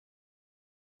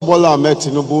Bola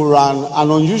Tinubu ran an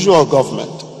unusual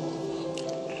government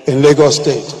in Lagos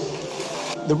State.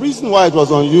 The reason why it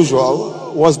was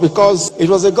unusual was because it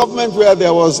was a government where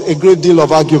there was a great deal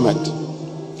of argument.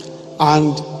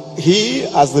 And he,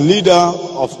 as the leader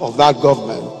of that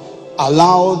government,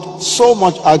 allowed so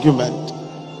much argument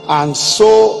and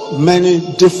so many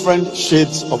different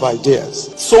shades of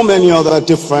ideas, so many other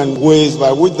different ways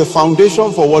by which the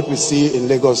foundation for what we see in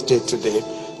Lagos State today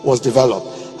was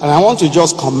developed. And I want to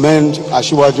just commend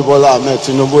Asiwaju Bola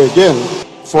Tinubu again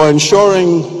for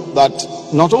ensuring that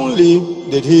not only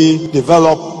did he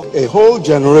develop a whole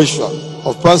generation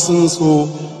of persons who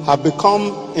have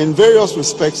become in various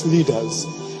respects leaders,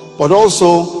 but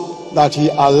also that he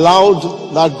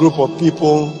allowed that group of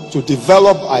people to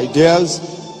develop ideas,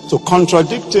 to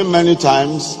contradict him many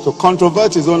times, to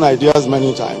controvert his own ideas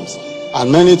many times.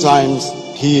 And many times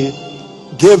he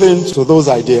gave in to those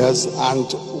ideas, and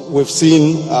we've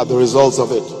seen the results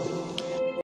of it.